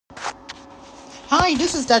Hi,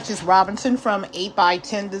 this is Duchess Robinson from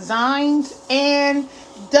 8x10 Designs and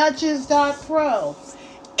Duchess.pro.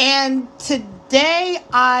 And today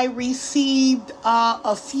I received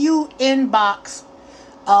a few inbox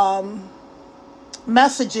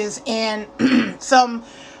messages and some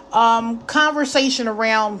conversation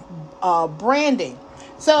around branding.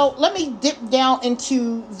 So let me dip down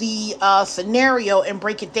into the scenario and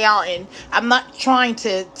break it down. And I'm not trying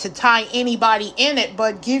to tie anybody in it,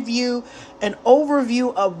 but give you an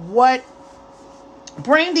overview of what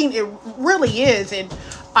branding it really is. And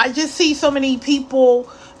I just see so many people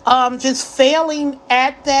just failing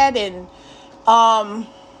at that and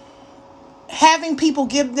having people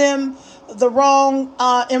give them the wrong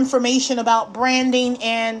information about branding,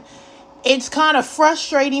 and it's kind of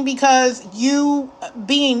frustrating because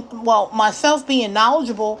myself being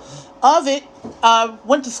knowledgeable of it,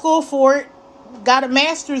 went to school for it, got a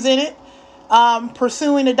master's in it,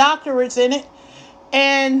 pursuing a doctorate in it,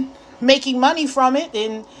 and making money from it,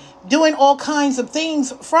 and doing all kinds of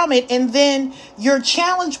things from it. And then you're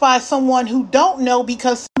challenged by someone who don't know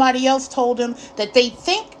because somebody else told them that they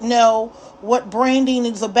think know what branding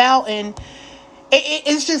is about, and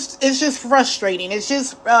it's just frustrating. It's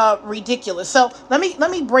just ridiculous. So let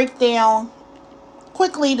me break down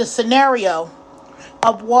quickly the scenario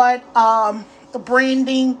of what the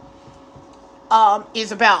branding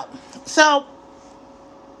is about. So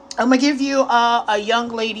I'm gonna give you a young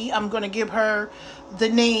lady. I'm gonna give her the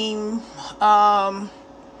name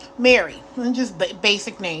Mary, and just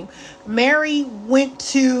basic name. Mary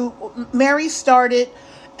started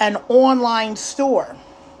an online store.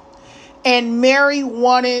 And Mary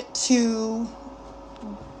wanted to,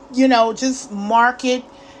 just market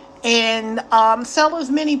and sell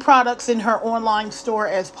as many products in her online store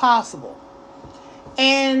as possible.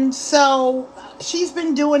 And so she's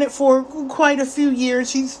been doing it for quite a few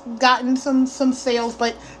years. She's gotten some sales,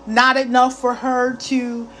 but not enough for her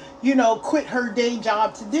to, quit her day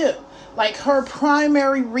job to do. Like, her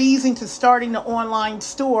primary reason to starting the online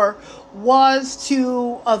store was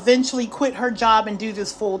to eventually quit her job and do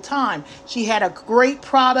this full time. She had a great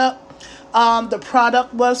product. The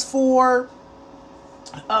product was for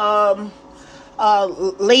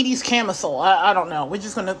ladies' camisole. I don't know. We're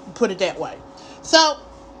just going to put it that way. So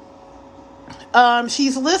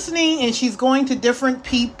she's listening and she's going to different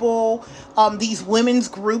people, these women's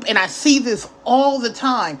group, and I see this all the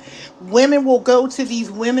time. Women will go to these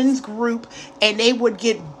women's group and they would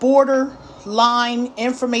get borderline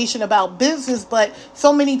information about business, but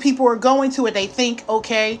so many people are going to it, they think,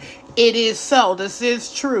 okay, it is so. This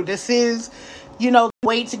is true. This is, the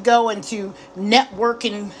way to go and to network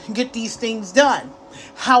and get these things done.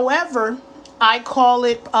 However, I call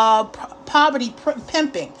it poverty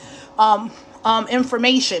pimping.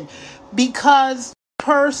 Information, because the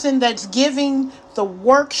person that's giving the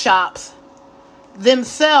workshops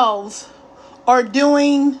themselves are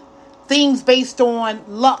doing things based on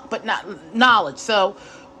luck but not knowledge. So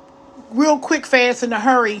real quick, fast, in a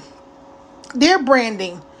hurry, their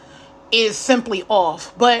branding is simply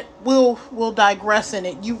off, but we'll digress in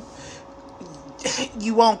it. You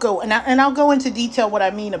won't go, and I'll go into detail what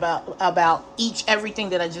I mean about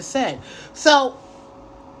everything that I just said. So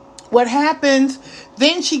what happens,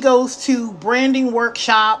 then she goes to branding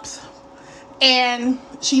workshops and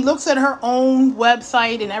she looks at her own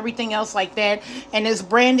website and everything else like that. And this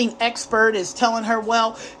branding expert is telling her,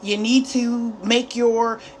 well, you need to make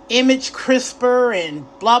your image crisper and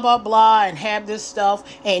blah, blah, blah, and have this stuff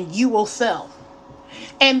and you will sell.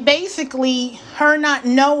 And basically her not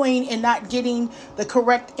knowing and not getting the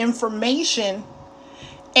correct information,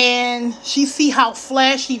 and she see how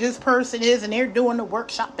flashy this person is, and they're doing the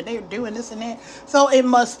workshop and they're doing this and that, so it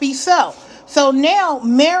must be so. So now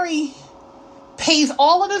Mary pays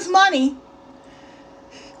all of this money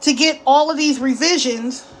to get all of these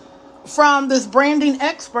revisions from this branding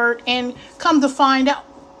expert, and come to find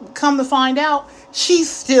out she's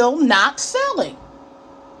still not selling.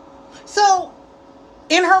 So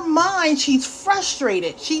in her mind, she's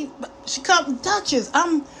frustrated. She comes, Duchess,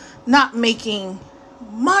 I'm not making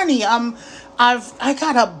money. I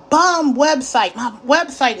got a bomb website. My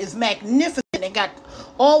website is magnificent. It got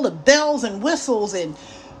all the bells and whistles, and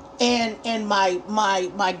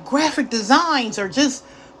my graphic designs are just,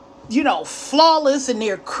 flawless, and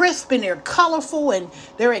they're crisp and they're colorful and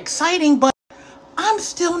they're exciting, but I'm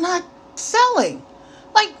still not selling.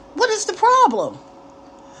 Like, what is the problem?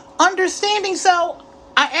 Understanding. So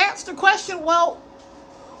I asked the question, well,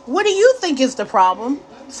 what do you think is the problem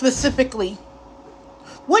specifically?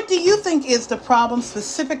 What do you think is the problem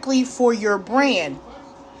specifically for your brand?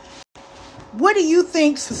 what do you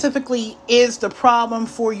think specifically is the problem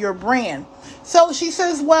for your brand? So she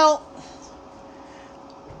says, well,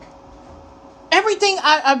 everything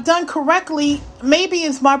I've done correctly, maybe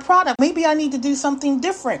it's my product. Maybe I need to do something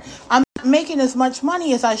different. I'm not making as much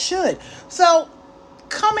money as I should. So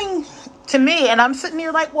coming to me, and I'm sitting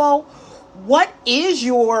here like, well, what is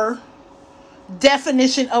your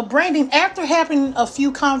definition of branding? After having a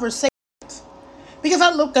few conversations, because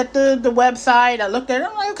I looked at the website, I looked at it,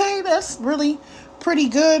 I'm like, okay, that's really pretty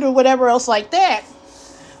good, or whatever else like that.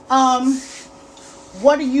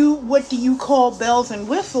 What do you call bells and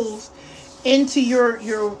whistles into your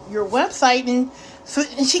website? And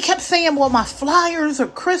she kept saying, well, my flyers are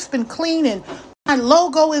crisp and clean, and my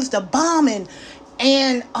logo is the bomb, and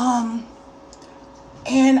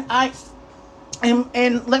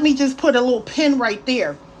let me just put a little pin right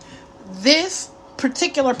there. This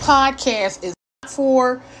particular podcast is not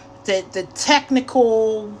for the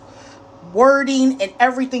technical wording and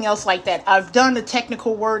everything else like that. I've done the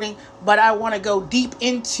technical wording, but I want to go deep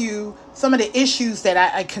into some of the issues that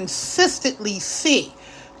I consistently see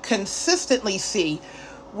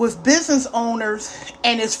with business owners,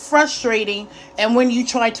 and it's frustrating. And when you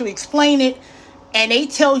try to explain it and they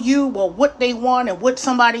tell you, well, what they want and what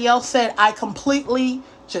somebody else said, I completely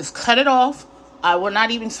just cut it off. I will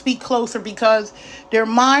not even speak closer, because their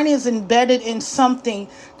mind is embedded in something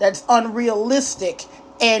that's unrealistic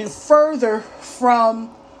and further from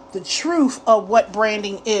the truth of what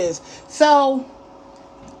branding is. So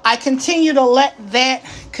I continue to let that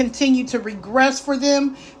continue to regress for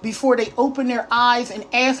them before they open their eyes and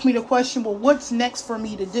ask me the question, well, what's next for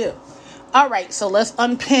me to do? All right, so let's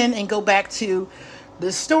unpin and go back to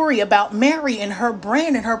the story about Mary and her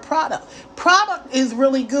brand and her product. Product is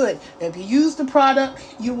really good. If you use the product,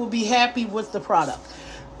 you will be happy with the product.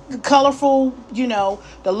 The colorful,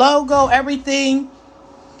 the logo, everything.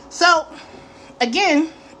 So, again,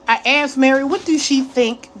 I asked Mary, what does she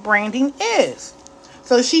think branding is?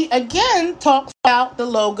 So she, again, talks about the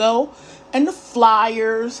logo and the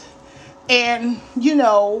flyers and,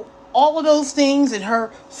 all of those things, and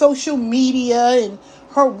her social media and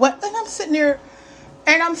her what. And I'm sitting there,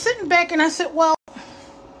 and I'm sitting back, and I said, well,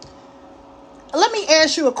 let me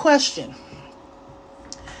ask you a question.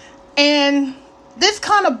 And this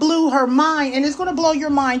kind of blew her mind, and it's going to blow your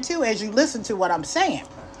mind too as you listen to what I'm saying.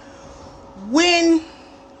 When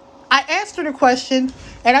I asked her the question,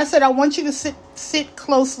 and I said, I want you to sit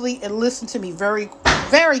closely and listen to me very,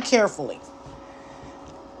 very carefully.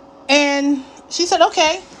 And she said,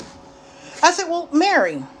 okay. I said, well,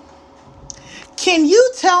 Mary, can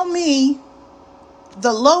you tell me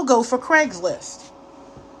the logo for Craigslist?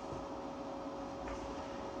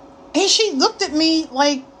 And she looked at me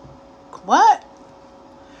like, what?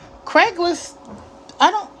 Craigslist? I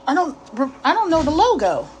don't know the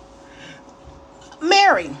logo.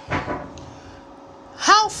 Mary,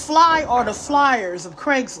 how fly are the flyers of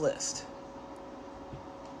Craigslist?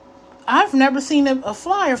 I've never seen a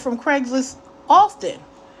flyer from Craigslist often.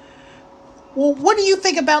 Well, what do you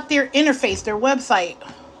think about their interface, their website?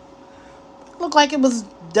 Looked like it was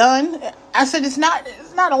done. I said, it's not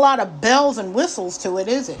a lot of bells and whistles to it,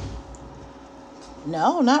 is it?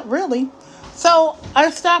 No, not really. So I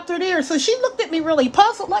stopped her there. So she looked at me really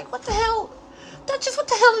puzzled, like, what the hell? Duchess, what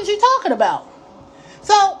the hell is you talking about?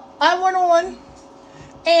 So I went on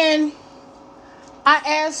and I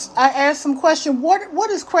asked some question. What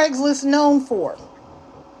is Craigslist known for?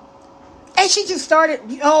 And she just started,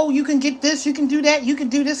 you can get this, you can do that, you can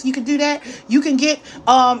do this, you can do that, you can get,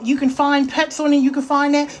 you can find pets on it, you can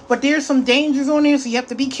find that, but there's some dangers on there, so you have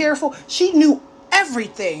to be careful. She knew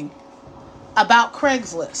everything about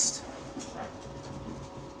Craigslist.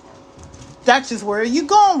 Duchess, where are you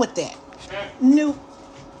going with that?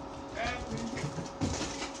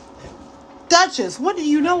 Duchess, what do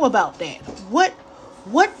you know about that? What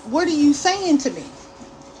are you saying to me?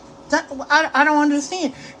 I don't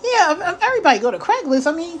understand. Yeah, everybody go to Craigslist.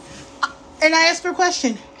 I mean, and I asked her a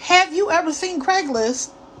question. Have you ever seen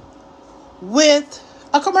Craigslist with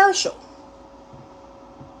a commercial?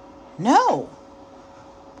 No.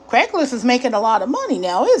 Craigslist is making a lot of money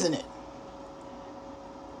now, isn't it?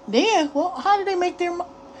 Yeah, well, how do they make their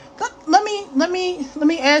money? Let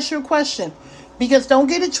me ask you a question. Because don't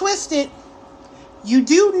get it twisted. You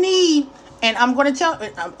do need, and I'm going to tell,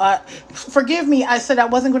 forgive me, I said I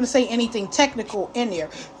wasn't going to say anything technical in there.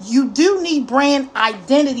 You do need brand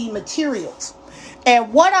identity materials.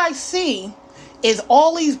 And what I see is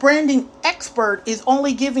all these branding expert is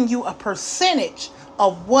only giving you a percentage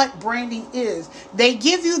of what branding is. They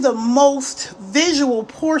give you the most visual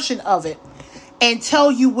portion of it and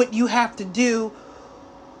tell you what you have to do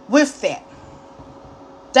with that.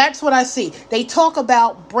 That's what I see. They talk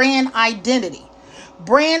about brand identity.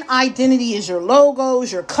 Brand identity is your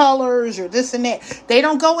logos, your colors, your this and that. They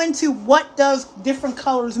don't go into what does different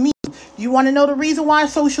colors mean. You want to know the reason why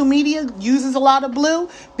social media uses a lot of blue?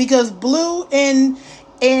 Because blue in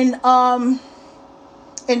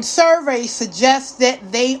surveys suggest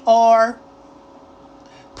that they are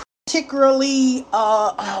particularly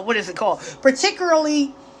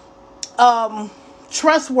particularly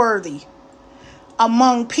trustworthy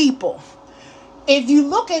among people. If you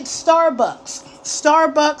look at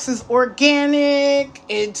Starbucks is organic,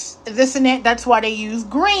 it's this and that. That's why they use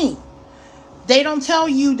green. They don't tell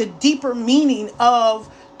you the deeper meaning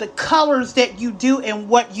of the colors that you do and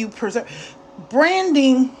what you preserve.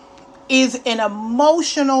 Branding is an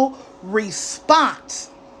emotional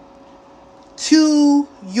response to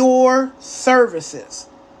your services.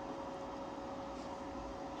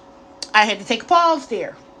 I had to take a pause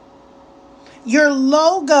there. Your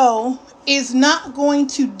logo is not going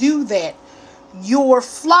to do that. Your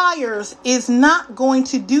flyers is not going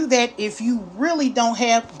to do that if you really don't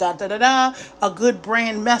have a good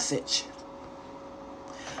brand message.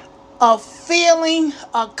 A feeling,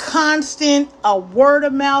 a constant, a word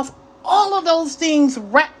of mouth, all of those things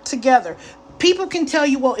wrapped together. People can tell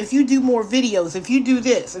you, well, if you do more videos, if you do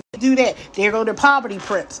this, if you do that, there go the poverty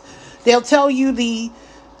prints. They'll tell you the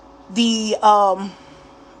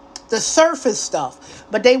surface stuff,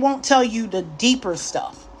 but they won't tell you the deeper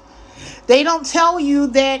stuff. They don't tell you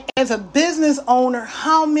that as a business owner,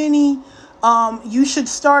 how many you should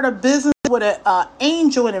start a business with an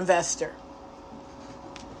angel investor.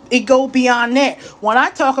 It go beyond that. When I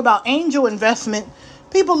talk about angel investment,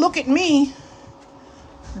 people look at me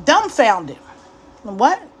dumbfounded.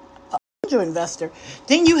 What? An angel investor?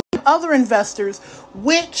 Then you have other investors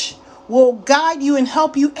which will guide you and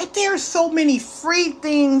help you. And there are so many free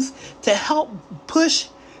things to help push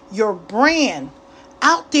your brand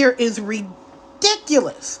out there is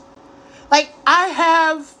ridiculous. Like, I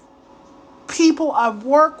have people I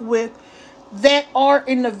work with that are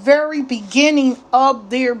in the very beginning of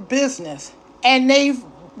their business, and they've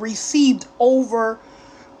received over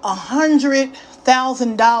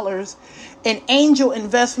 $100,000 in angel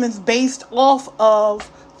investments based off of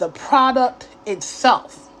the product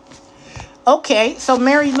itself. Okay, so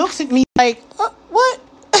Mary looks at me like, what?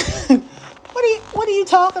 What are you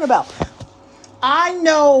talking about? I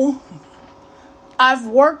know I've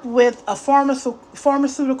worked with a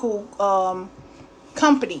pharmaceutical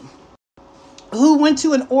company who went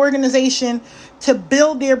to an organization to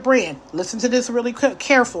build their brand. Listen to this really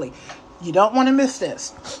carefully. You don't want to miss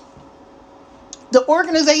this. The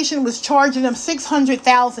organization was charging them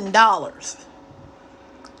 $600,000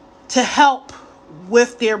 to help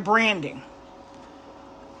with their branding,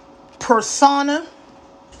 persona,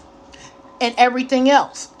 and everything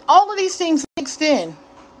else. All of these things mixed in.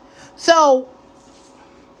 So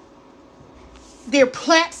their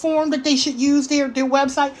platform that they should use, their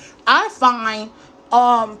website, I find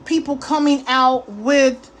people coming out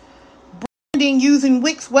with branding using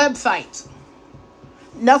Wix websites.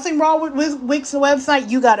 Nothing wrong with Wix website.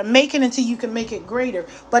 You got to make it until you can make it greater.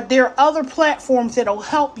 But there are other platforms that will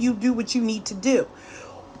help you do what you need to do.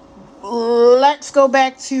 Let's go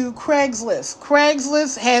back to Craigslist.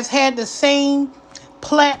 Craigslist has had the same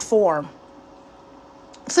platform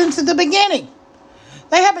since the beginning.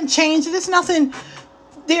 They haven't changed it. It's nothing.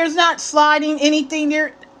 There's not sliding anything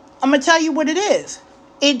there. I'm going to tell you what it is.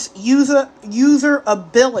 It's user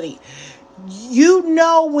ability. You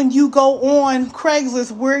know when you go on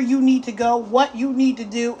Craigslist where you need to go, what you need to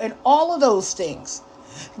do, and all of those things.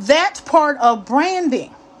 That's part of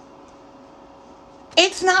branding.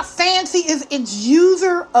 It's not fancy. It's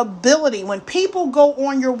user ability. When people go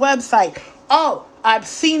on your website, oh, I've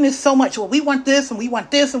seen this so much. Well, we want this and we want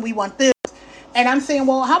this and we want this. And I'm saying,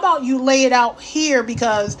 well, how about you lay it out here?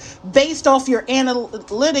 Because based off your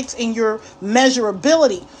analytics and your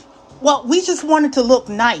measurability, well, we just want it to look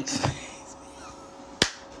nice.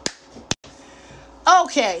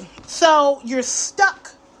 Okay, so you're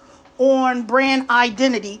stuck on brand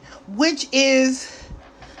identity, which is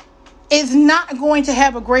not going to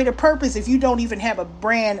have a greater purpose if you don't even have a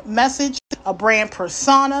brand message, a brand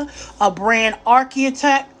persona, a brand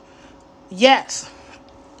architect. Yes.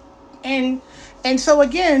 And so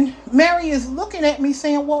again, Mary is looking at me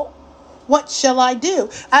saying, well, what shall I do?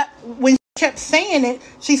 When she kept saying it,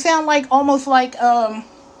 she sounded like almost like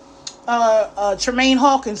Tremaine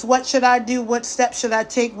Hawkins. What should I do? What steps should I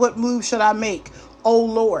take? What move should I make? Oh,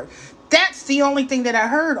 Lord. That's the only thing that I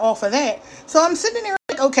heard off of that. So I'm sitting there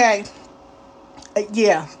like, okay,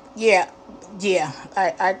 yeah,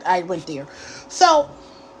 I went there. So,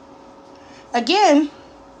 again,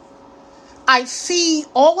 I see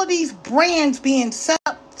all of these brands being set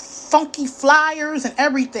up, funky flyers and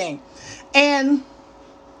everything. And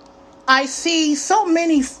I see so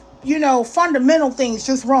many, fundamental things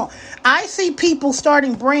just wrong. I see people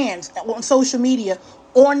starting brands on social media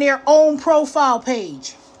on their own profile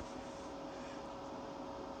page.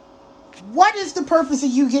 What is the purpose of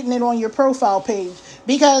you getting it on your profile page?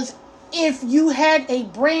 Because if you had a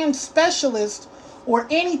brand specialist or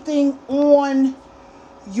anything on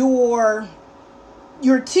your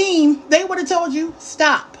team, they would have told you,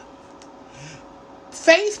 stop.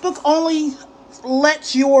 Facebook only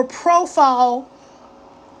lets your profile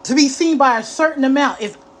to be seen by a certain amount.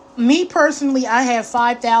 If me personally, I have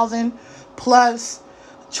 5,000 plus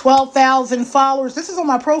 12,000 followers. This is on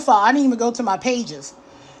my profile. I didn't even go to my pages.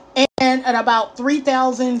 And at about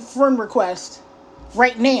 3,000 friend requests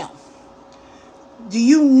right now. Do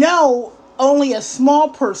you know only a small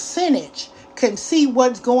percentage can see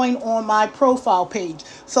what's going on my profile page?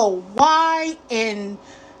 So why in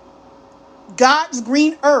God's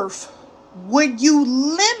green earth would you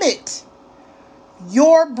limit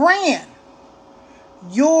your brand,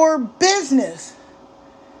 your business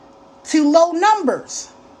to low numbers?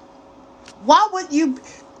 Why would you?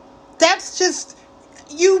 That's just,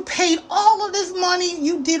 you paid all of this money.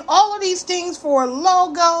 You did all of these things for a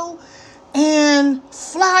logo and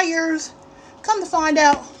flyers. Come to find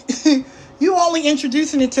out, you only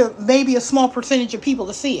introducing it to maybe a small percentage of people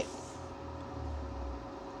to see it.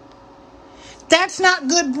 That's not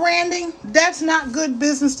good branding. That's not good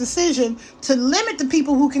business decision to limit the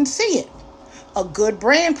people who can see it. A good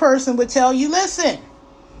brand person would tell you, listen,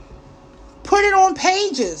 put it on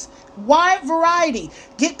pages. Wide variety.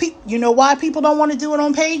 You know why people don't want to do it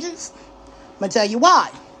on pages? I'm going to tell you why.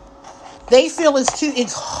 They feel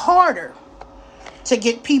it's harder to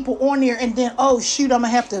get people on there, and then, oh shoot, I'm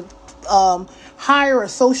going to have to hire a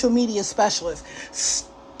social media specialist.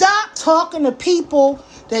 Stop talking to people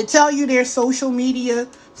that tell you they're social media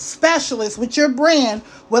specialists with your brand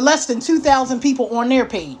with less than 2,000 people on their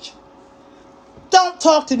page. Don't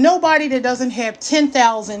talk to nobody that doesn't have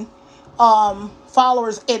 10,000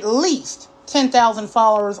 followers, at least 10,000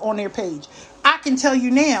 followers on their page. I can tell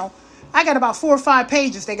you now, I got about 4 or 5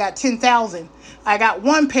 pages that got 10,000. I got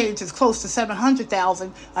one page that's close to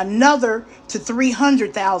 700,000, another to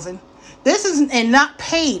 300,000. This isn't, and not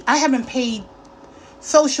paid. I haven't paid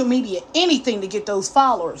social media anything to get those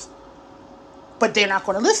followers. But they're not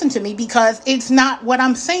going to listen to me because it's not, what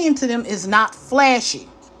I'm saying to them is not flashy.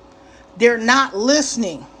 They're not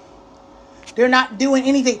listening. They're not doing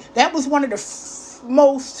anything. That was one of the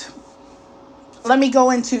most, let me go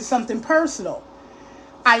into something personal.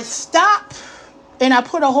 I stopped and I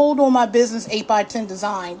put a hold on my business, 8x10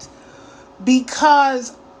 Designs,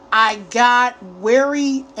 because I got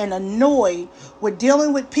wary and annoyed with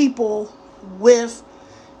dealing with people with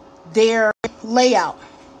their layout.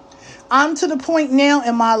 I'm to the point now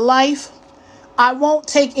in my life, I won't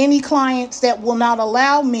take any clients that will not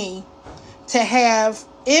allow me to have,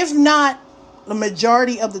 if not the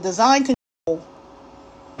majority of the design control.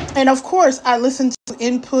 And of course, I listen to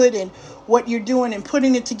input and what you're doing and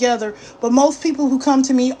putting it together. But most people who come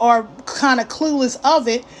to me are kind of clueless of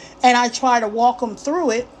it. And I try to walk them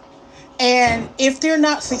through it. And if they're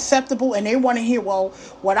not susceptible and they want to hear, well,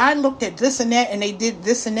 what I looked at this and that and they did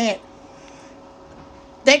this and that,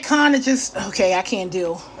 they kind of just, okay, I can't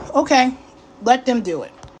do. Okay, let them do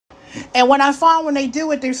it. And when I find when they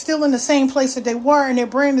do it, they're still in the same place that they were and their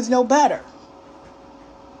brand is no better.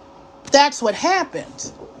 That's what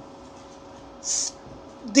happens.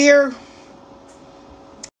 They're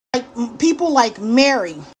like people like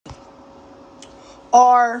Mary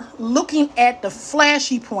are looking at the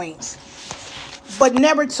flashy points, but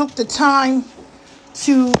never took the time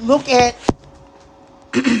to look at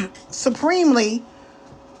supremely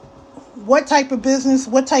what type of business,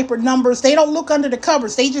 what type of numbers. They don't look under the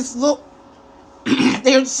covers. They just look,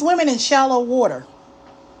 they're swimming in shallow water.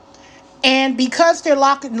 And because they're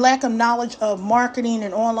lack of knowledge of marketing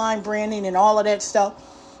and online branding and all of that stuff,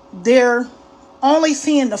 they're only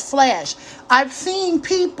seeing the flash. I've seen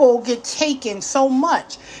people get taken so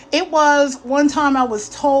much. It was one time I was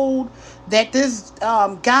told that this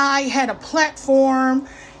guy had a platform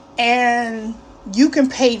and you can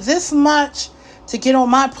pay this much to get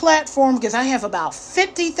on my platform because I have about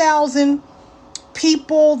 50,000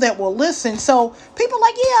 people that will listen. So people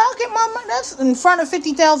like, yeah, I'll get my money. That's in front of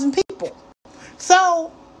 50,000 people.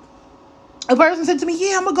 So a person said to me,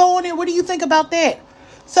 yeah, I'm going to go on there. What do you think about that?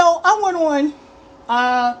 So I went on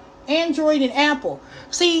Android and Apple.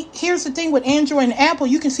 See, here's the thing with Android and Apple.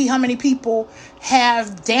 You can see how many people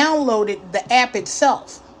have downloaded the app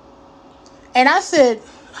itself. And I said,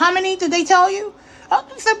 How many did they tell you?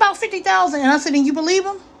 It's about 50,000. And I said, and you believe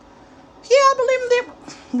them? Yeah, I believe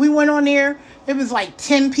them. We went on there. It was like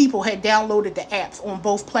 10 people had downloaded the apps on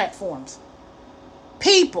both platforms.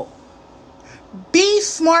 People, be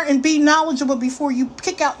smart and be knowledgeable before you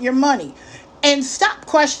kick out your money. And stop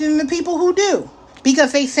questioning the people who do,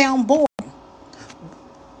 because they sound boring.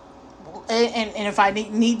 And if I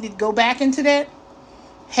need to go back into that,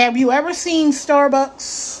 have you ever seen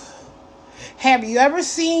Starbucks? Have you ever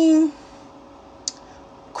seen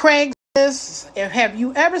Craigslist? Have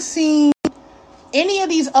you ever seen any of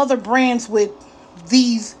these other brands with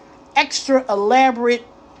these extra elaborate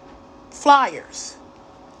flyers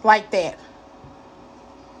like that?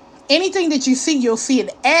 Anything that you see, you'll see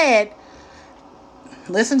an ad.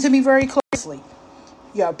 Listen to me very closely.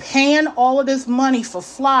 You're paying all of this money for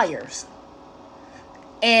flyers,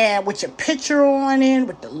 and with your picture on it,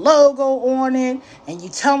 with the logo on it, and you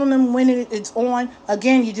telling them when it's on.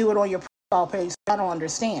 Again, you do it on your profile page. I don't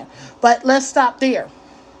understand. But let's stop there.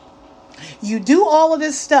 You do all of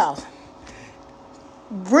this stuff.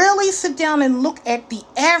 Really sit down and look at the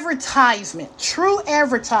advertisement, true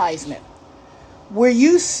advertisement, where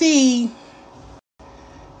you see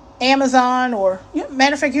Amazon, or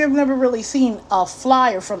matter of fact, you've never really seen a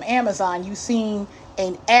flyer from Amazon. You've seen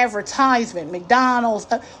an advertisement, McDonald's,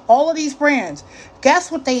 all of these brands.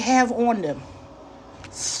 Guess what they have on them?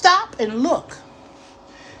 Stop and look.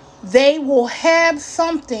 They will have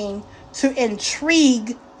something to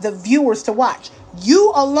intrigue the viewers to watch.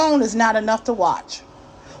 You alone is not enough to watch.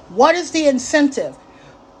 What is the incentive?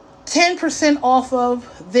 10% off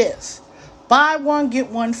of this. Buy one, get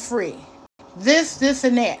one free. This,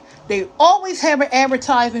 and that. They always have an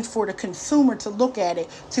advertisement for the consumer to look at it,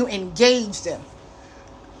 to engage them.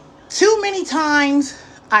 Too many times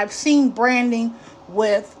I've seen branding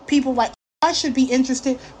with people like, I should be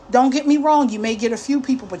interested. Don't get me wrong. You may get a few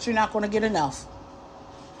people, but you're not going to get enough.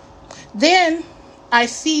 Then I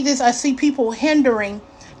see people hindering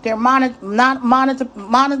their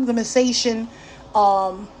monetization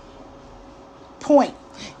point.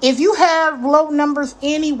 If you have low numbers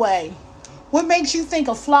anyway, what makes you think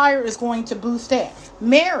a flyer is going to boost that?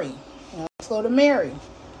 Mary. Let's go to Mary.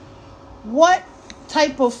 What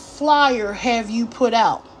type of flyer have you put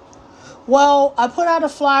out? Well, I put out a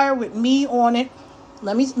flyer with me on it.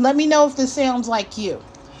 Let me know if this sounds like you.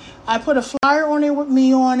 I put a flyer on it with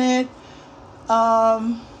me on it.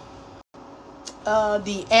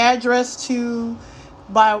 The address to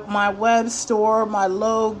my web store, my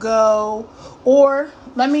logo, or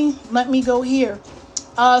let me go here.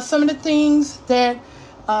 Some of the things that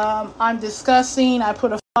I'm discussing, I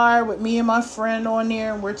put a flyer with me and my friend on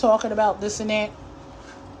there, and we're talking about this and that.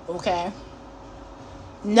 Okay.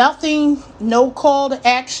 Nothing, no call to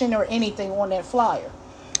action or anything on that flyer.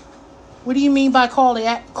 What do you mean by call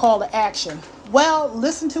to action? Well,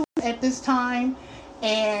 listen to it at this time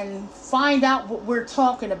and find out what we're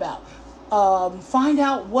talking about. Find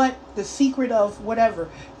out what the secret of whatever.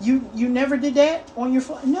 You never did that on your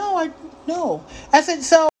flyer? No. I said,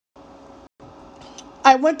 so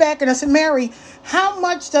I went back and I said, Mary, how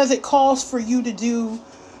much does it cost for you to do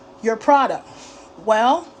your product?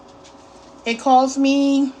 Well, it cost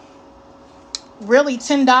me really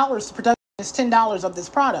 $10. The production is $10 of this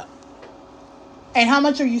product. And how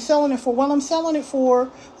much are you selling it for? Well, I'm selling it for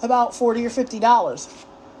about $40 or $50.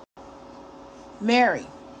 Mary,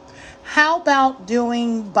 how about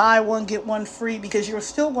doing buy one, get one free? Because you're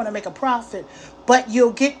still going to make a profit, but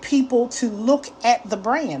you'll get people to look at the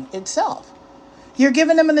brand itself. You're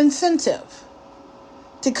giving them an incentive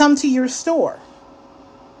to come to your store.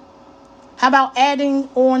 How about adding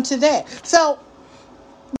on to that? So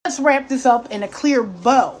let's wrap this up in a clear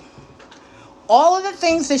bow. All of the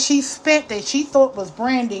things that she spent that she thought was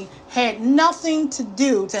branding had nothing to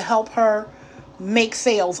do to help her make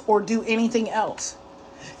sales or do anything else.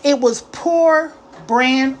 It was poor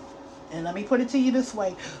brand, and let me put it to you this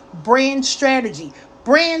way, brand strategy.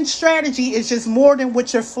 Brand strategy is just more than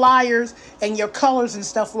what your flyers and your colors and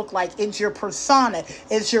stuff look like. It's your persona.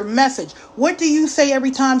 It's your message. What do you say every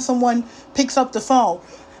time someone picks up the phone?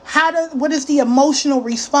 What is the emotional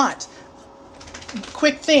response?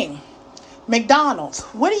 Quick thing. McDonald's.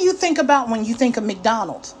 What do you think about when you think of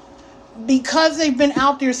McDonald's? Because they've been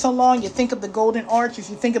out there so long, you think of the Golden Arches,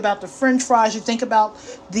 you think about the French fries, you think about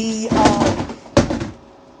the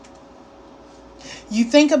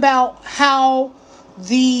how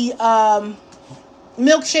the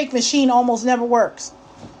milkshake machine almost never works.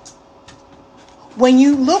 When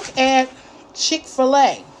you look at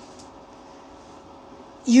Chick-fil-A,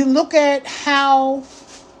 you look at how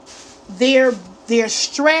their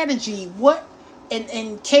strategy, what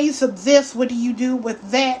in case of this, what do you do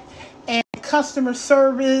with that? And customer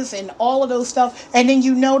service and all of those stuff. And then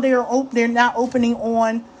they're not opening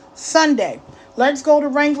on Sunday. Let's go to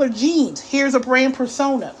Wrangler Jeans. Here's a brand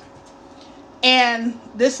persona. And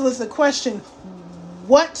this was the question: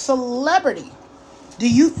 what celebrity do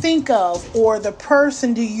you think of, or the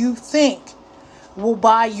person do you think will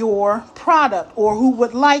buy your product, or who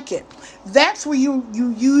would like it? That's where you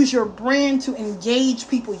use your brand to engage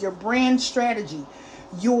people, your brand strategy,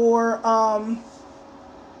 your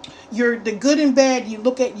the good and bad. You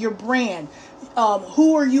look at your brand.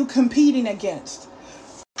 Who are you competing against?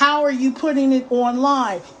 How are you putting it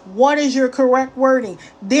online? What is your correct wording?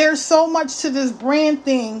 There's so much to this brand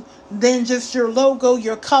thing than just your logo,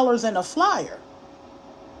 your colors, and a flyer.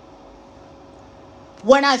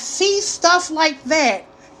 When I see stuff like that,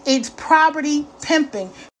 it's property pimping.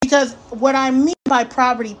 Because what I mean by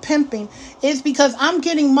property pimping is because I'm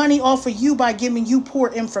getting money off of you by giving you poor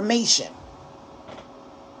information.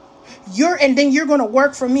 And then you're going to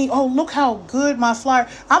work for me. Oh, look how good my flyer.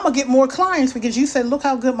 I'm going to get more clients because you said, look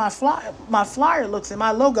how good my flyer looks and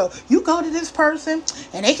my logo. You go to this person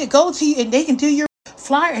and they can go to you and they can do your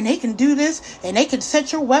flyer and they can do this and they can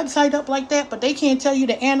set your website up like that, but they can't tell you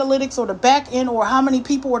the analytics or the back end or how many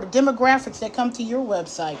people or the demographics that come to your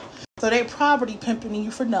website. So they're property pimping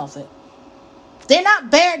you for nothing. They're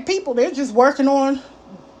not bad people. They're just working on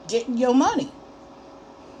getting your money.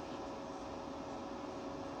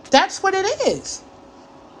 That's what it is.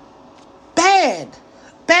 Bad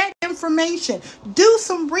information. Do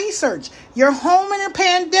some research. You're home in a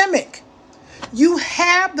pandemic. You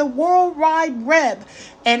have the World Wide Web,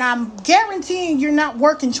 and I'm guaranteeing you're not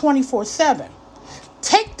working 24/7.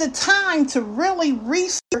 Take the time to really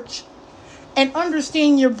research and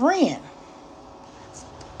understand your brand.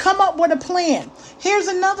 Come up with a plan. Here's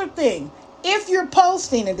another thing. If you're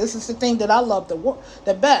posting, and this is the thing that I love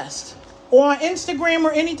the best, or on Instagram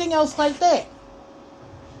or anything else like that,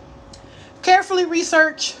 carefully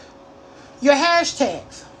research your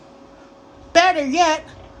hashtags. Better yet,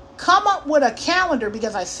 come up with a calendar,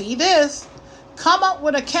 because I see this. Come up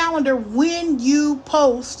with a calendar when you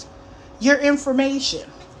post your information.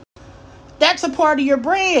 That's a part of your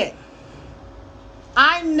brand.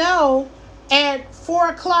 I know at 4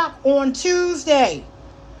 o'clock on Tuesday,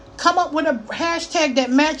 come up with a hashtag that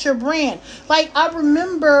match your brand. Like, I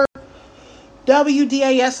remember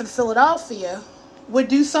WDAS in Philadelphia would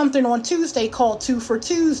do something on Tuesday called Two for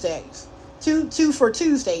Tuesdays. Two for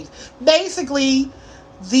Tuesdays. Basically,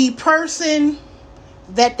 the person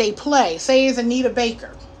that they play, say is Anita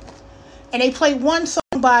Baker, and they play one song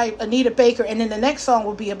by Anita Baker, and then the next song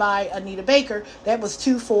will be by Anita Baker. That was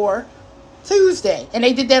 2 for Tuesday, and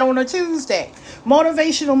they did that on a Tuesday.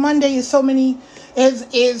 Motivational Monday is so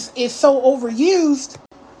overused.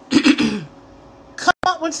 Come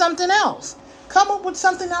up with something else. Come up with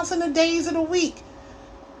something else in the days of the week.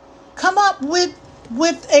 Come up with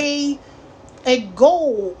a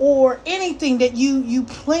goal or anything that you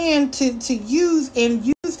plan to use, and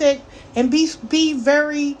use that, and be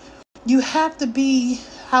very, you have to be,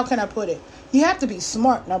 how can I put it? You have to be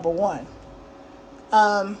smart, number one.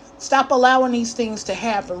 Stop allowing these things to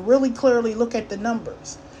happen. Really clearly look at the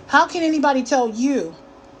numbers. How can anybody tell you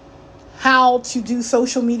how to do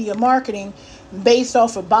social media marketing based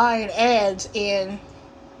off of buying ads and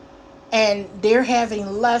they're having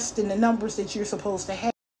less than the numbers that you're supposed to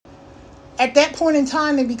have? At that point in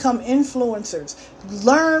time, they become influencers.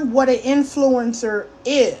 Learn what an influencer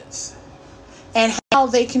is and how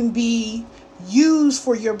they can be used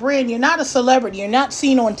for your brand. You're not a celebrity. You're not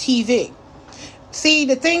seen on TV. See,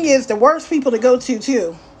 the thing is, the worst people to go to,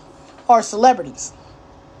 too, are celebrities.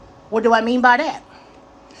 What do I mean by that?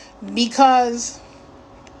 Because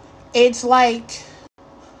it's like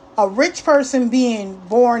a rich person being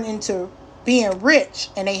born into being rich,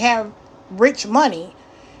 and they have rich money,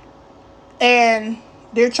 and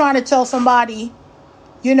they're trying to tell somebody,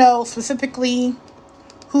 specifically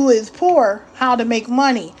who is poor, how to make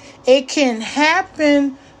money. It can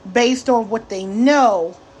happen based on what they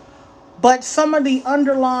know, but some of the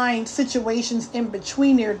underlying situations in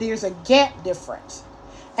between there's a gap difference.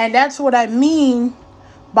 And that's what I mean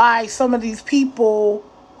by some of these people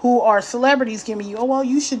who are celebrities giving you, oh, well,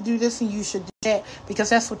 you should do this and you should do that, because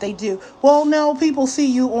that's what they do. Well, no, people see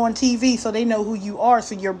you on TV, so they know who you are.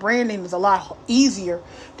 So your branding is a lot easier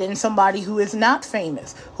than somebody who is not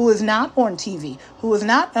famous, who is not on TV, who is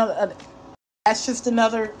not. That's just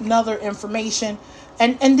another information.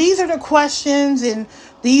 And these are the questions, and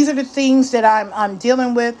these are the things that I'm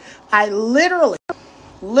dealing with. I literally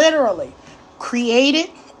created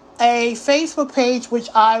a Facebook page, which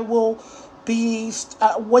I will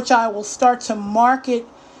which I will start to market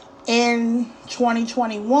in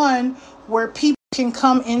 2021, where people can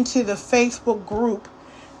come into the Facebook group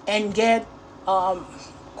and get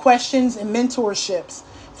questions and mentorships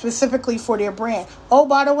specifically for their brand. Oh,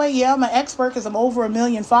 by the way, yeah, I'm an expert because I'm over 1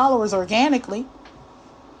 million followers organically.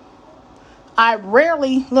 I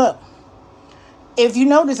rarely, look, if you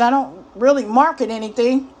notice, I don't really market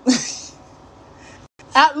anything.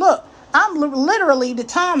 I'm literally the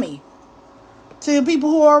Tommy to the people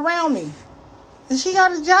who are around me. And she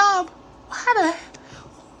got a job.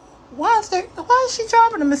 Why is she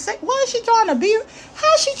driving a Mercedes? Why is she trying to be?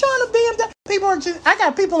 How is she trying to be? I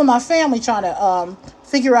got people in my family trying to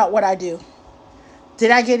figure out what I do.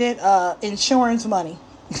 Did I get insurance money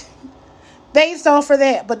based off of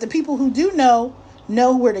that? But the people who do know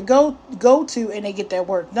where to go to, and they get their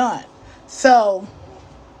work done. So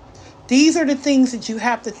these are the things that you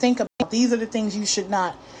have to think about. These are the things you should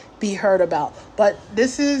not be heard about. But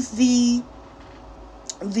this is the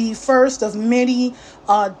first of many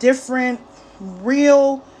different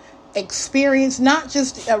real experience, not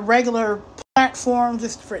just a regular platform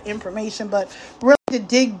just for information, but really to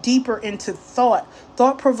dig deeper into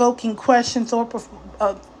thought-provoking questions,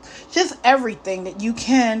 just everything that you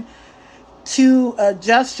can to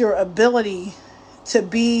adjust your ability to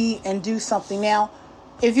be and do something. Now,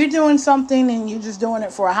 if you're doing something and you're just doing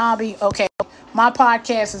it for a hobby, okay, my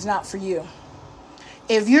podcast is not for you.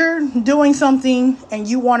 If you're doing something and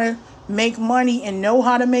you want to make money and know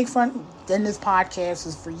how to make fun, then this podcast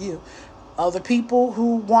is for you. Other people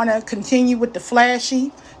who want to continue with the flash,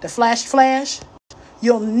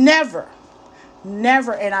 you'll never,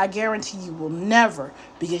 and I guarantee you will never,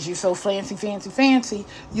 because you're so fancy,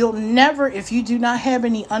 you'll never, if you do not have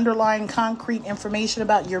any underlying concrete information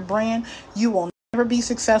about your brand, you will never be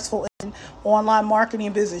successful in online marketing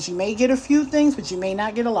and business. You may get a few things, but you may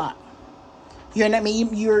not get a lot. You know what I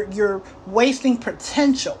mean? You're wasting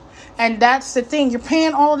potential. And that's the thing. You're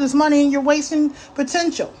paying all this money and you're wasting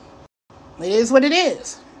potential. It is what it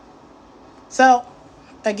is. So,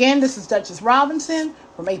 again, this is Duchess Robinson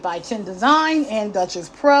from 8x10 Design and Duchess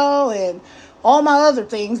Pro and all my other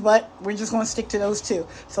things, but we're just going to stick to those two.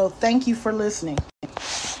 So, thank you for listening.